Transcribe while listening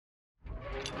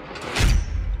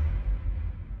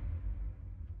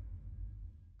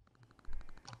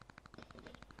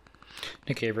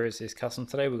Okay, Versus Custom.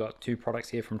 Today we've got two products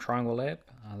here from Trianglelab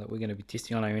that we're going to be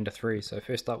testing on our Ender 3. So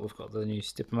first up we've got the new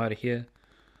stepper motor here,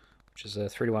 which is a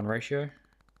 3:1 ratio.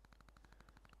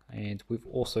 And we've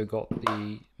also got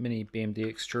the mini BMD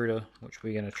extruder, which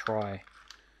we're going to try.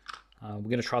 We're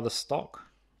going to try the stock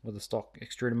with the stock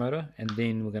extruder motor, and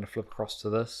then we're going to flip across to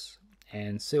this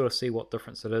and sort of see what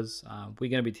difference it is. We're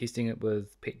going to be testing it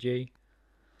with PETG.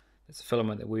 It's a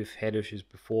filament that we've had issues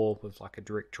before with, like a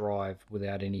direct drive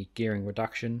without any gearing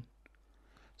reduction.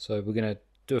 So we're going to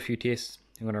do a few tests.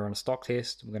 We're going to run a stock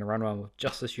test. We're going to run one with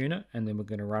just this unit, and then we're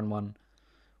going to run one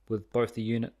with both the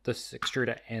unit, this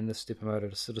extruder and the stepper motor,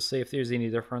 to sort of see if there's any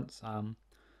difference.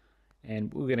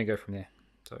 And we're going to go from there.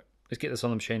 So let's get this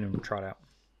on the machine and we'll try it out.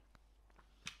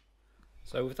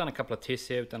 So we've done a couple of tests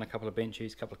here. We've done a couple of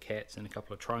benchies, a couple of cats, and a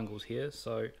couple of triangles here.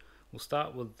 So we'll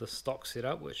start with the stock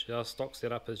setup, which our stock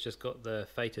setup has just got the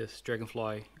Fatus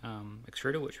Dragonfly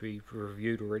extruder, which we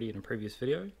reviewed already in a previous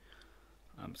video.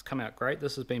 It's come out great.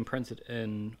 This has been printed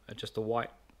in just a white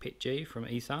PETG from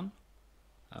eSun.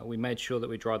 We made sure that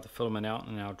we dried the filament out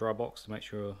in our dry box to make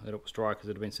sure that it was dry, because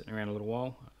it had been sitting around a little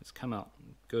while. It's come out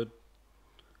good.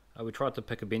 We tried to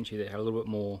pick a Benchy that had a little bit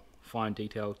more fine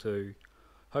detail to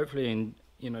hopefully,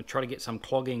 try to get some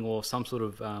clogging or some sort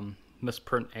of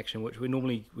misprint action, which we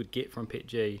normally would get from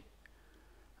PETG.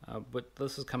 But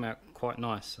this has come out quite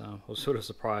nice. I was sort of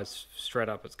surprised. Straight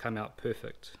up, it's come out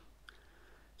perfect.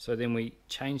 So then we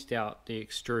changed out the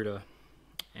extruder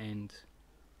and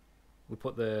we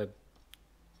put the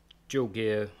dual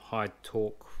gear high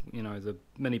torque, the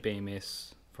mini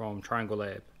BMS from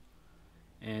Trianglelab,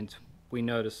 and we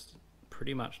noticed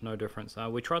pretty much no difference.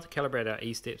 We tried to calibrate our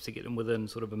E-steps to get them within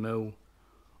sort of a mil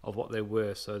of what they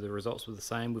were, so the results were the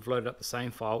same. We've loaded up the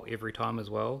same file every time as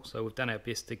well, so we've done our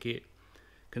best to get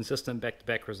consistent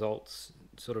back-to-back results,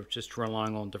 sort of just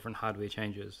relying on different hardware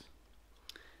changes.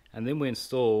 And then we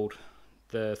installed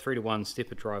the 3:1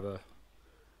 stepper driver,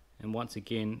 and once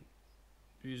again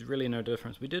there's really no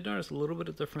difference. We did notice a little bit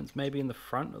of difference maybe in the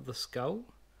front of the skull,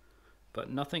 but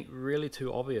nothing really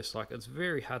too obvious. Like, it's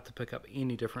very hard to pick up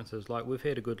any differences. Like, we've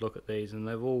had a good look at these and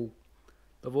they've all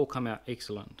come out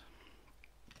excellent.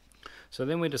 So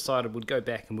then we decided we'd go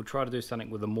back and we'd try to do something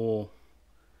with a more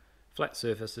flat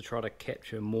surface to try to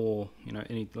capture more,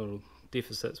 any little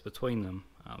deficits between them.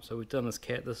 So we've done this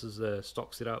cat. This is the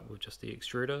stock setup with just the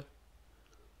extruder.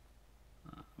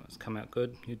 It's come out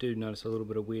good. You do notice a little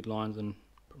bit of weird lines, and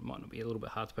it might not be a little bit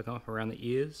hard to pick up around the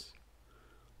ears,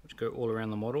 which go all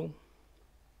around the model.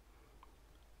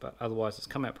 But otherwise it's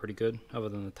come out pretty good, other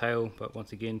than the tail. But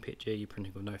once again, PETG, you're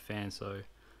printing with no fan, so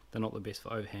they're not the best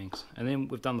for overhangs. And then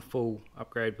we've done the full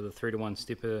upgrade with a 3:1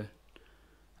 stepper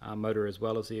motor as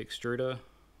well as the extruder.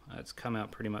 It's come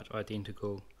out pretty much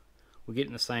identical. We're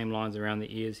getting the same lines around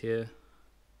the ears here,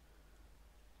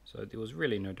 so there was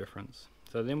really no difference.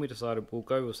 So then we decided we'll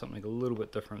go with something a little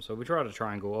bit different. So we tried a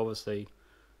triangle. Obviously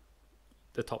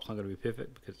the top's not going to be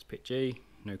perfect because it's PETG,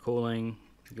 no cooling,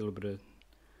 a little bit of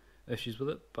issues with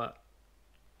it, but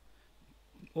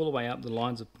all the way up the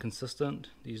lines are consistent.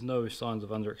 There's no signs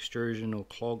of under extrusion or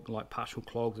clog, like partial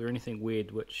clogs or anything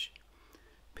weird, which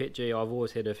PETG, I've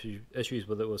always had issues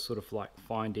with it, was sort of like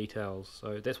fine details.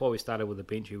 So that's why we started with the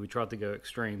Benchy. We tried to go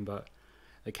extreme, but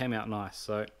it came out nice.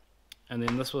 So, and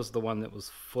then this was the one that was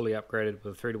fully upgraded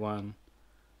with a 3:1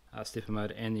 stepper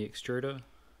motor and the extruder,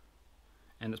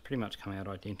 and it's pretty much come out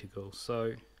identical.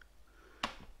 So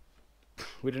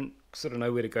we didn't sort of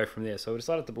know where to go from there, so we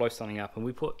decided to blow something up, and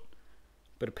we put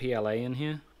a bit of PLA in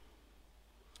here,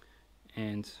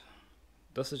 and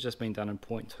this has just been done in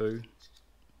 0.2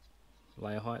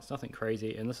 layer height. It's nothing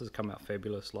crazy, and this has come out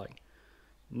fabulous. Like,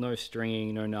 no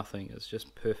stringing, no nothing. It's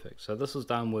just perfect. So this was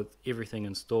done with everything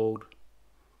installed.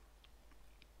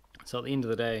 So at the end of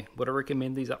the day, would I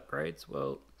recommend these upgrades?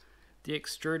 Well, the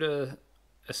extruder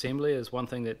assembly is one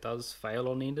thing that does fail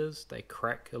on enders. They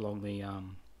crack along the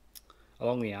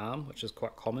arm, which is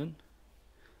quite common.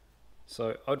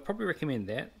 So I'd probably recommend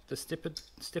that. The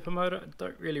stepper motor, I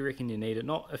don't really reckon you need it.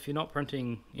 Not if you're not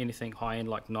printing anything high end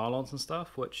like nylons and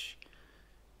stuff, which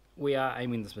we are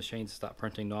aiming this machine to start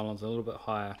printing nylons, a little bit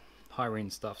higher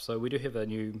end stuff. So we do have a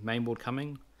new mainboard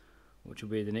coming, which will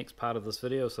be the next part of this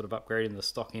video, sort of upgrading the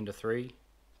stock Ender 3.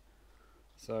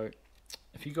 So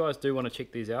if you guys do want to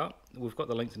check these out, we've got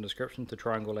the links in the description to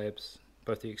Trianglelab's,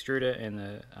 both the extruder and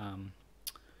the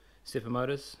stepper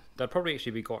motors. They'd probably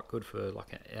actually be quite good for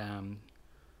like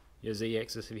your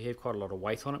Z-axis if you have quite a lot of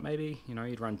weight on it. Maybe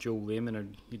you'd run dual them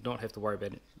and you'd not have to worry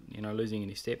about it, losing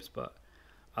any steps. But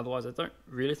otherwise, I don't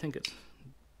really think it's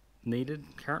needed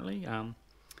currently.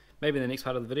 Maybe in the next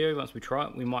part of the video, once we try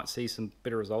it, we might see some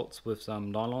better results with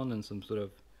some nylon and some sort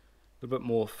of little bit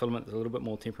more filament, a little bit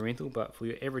more temperamental, but for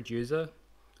your average user,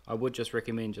 I would just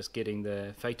recommend just getting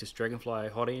the Phaetus Dragonfly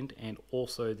hot end and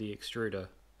also the extruder.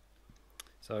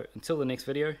 So until the next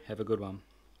video, have a good one.